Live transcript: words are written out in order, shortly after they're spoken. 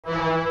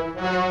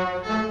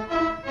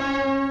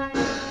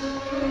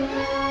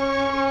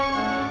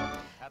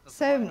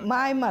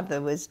My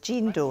mother was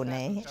Jean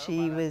Dawnay.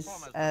 She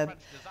was a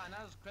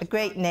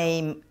great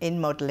name in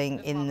modelling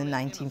in the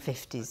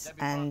 1950s,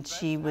 and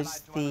she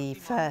was the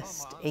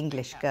first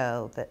English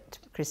girl that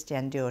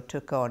Christian Dior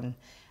took on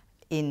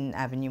in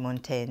Avenue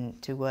Montaigne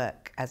to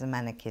work as a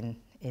mannequin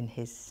in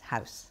his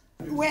house.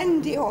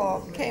 When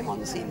Dior came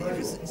on the scene, it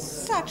was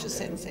such a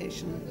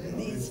sensation.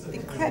 These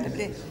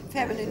incredibly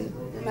feminine,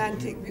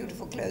 romantic,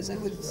 beautiful clothes,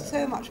 and with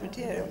so much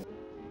material.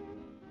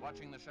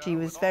 She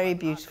was very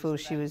beautiful,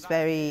 she was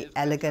very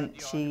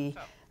elegant, she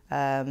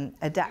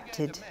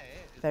adapted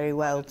very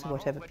well to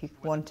whatever people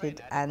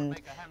wanted,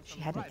 and she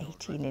had an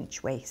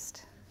 18-inch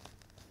waist.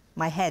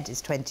 My head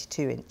is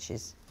 22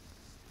 inches.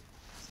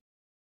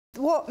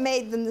 What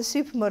made them the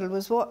supermodel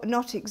was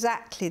not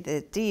exactly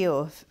the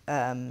Dior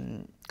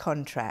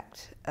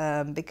contract,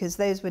 because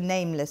those were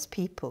nameless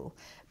people,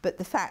 but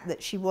the fact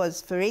that she was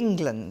for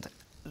England,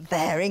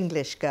 their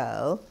English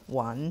girl,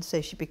 one,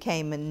 so she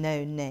became a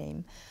known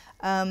name.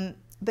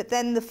 But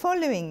then the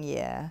following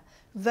year,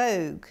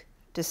 Vogue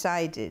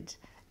decided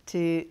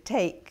to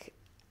take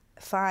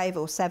 5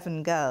 or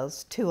 7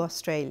 girls to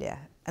Australia,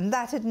 and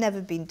that had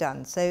never been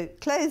done. So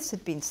clothes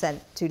had been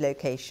sent to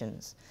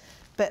locations,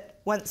 but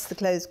once the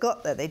clothes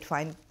got there, they'd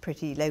find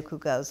pretty local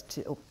girls,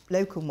 or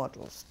local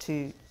models,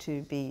 to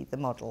be the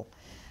model.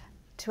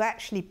 To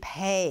actually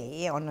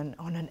pay on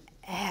an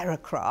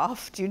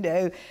aircraft, you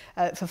know,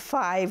 for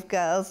 5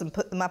 girls and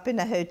put them up in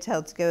a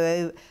hotel to go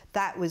over,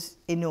 that was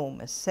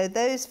enormous. So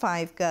those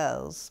 5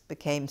 girls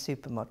became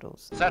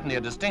supermodels. Certainly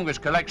a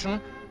distinguished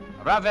collection.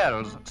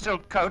 Ravel's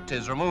silk coat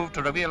is removed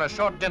to reveal a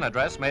short dinner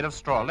dress made of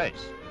straw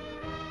lace.